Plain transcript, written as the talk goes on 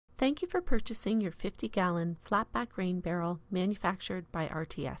Thank you for purchasing your 50-gallon flatback rain barrel manufactured by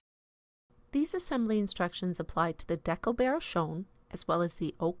RTS. These assembly instructions apply to the deco barrel shown, as well as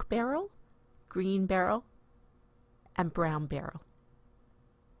the oak barrel, green barrel, and brown barrel.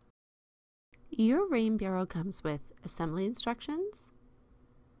 Your rain barrel comes with assembly instructions,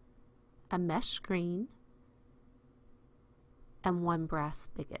 a mesh screen, and one brass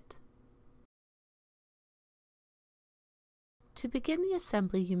spigot. To begin the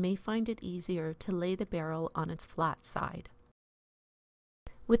assembly, you may find it easier to lay the barrel on its flat side.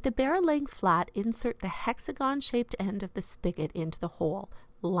 With the barrel laying flat, insert the hexagon-shaped end of the spigot into the hole,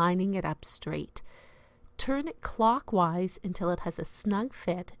 lining it up straight. Turn it clockwise until it has a snug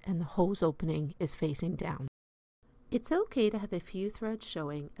fit and the hose opening is facing down. It's okay to have a few threads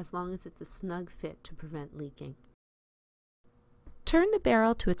showing as long as it's a snug fit to prevent leaking. Turn the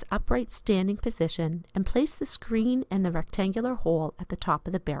barrel to its upright standing position and place the screen in the rectangular hole at the top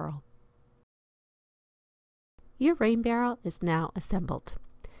of the barrel. Your rain barrel is now assembled.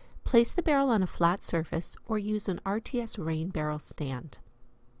 Place the barrel on a flat surface or use an RTS rain barrel stand.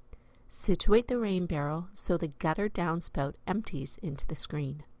 Situate the rain barrel so the gutter downspout empties into the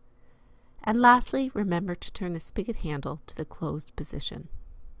screen. And lastly, remember to turn the spigot handle to the closed position.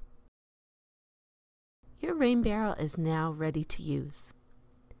 Your rain barrel is now ready to use.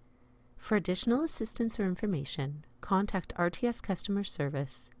 For additional assistance or information, contact RTS customer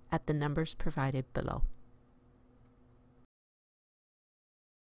service at the numbers provided below.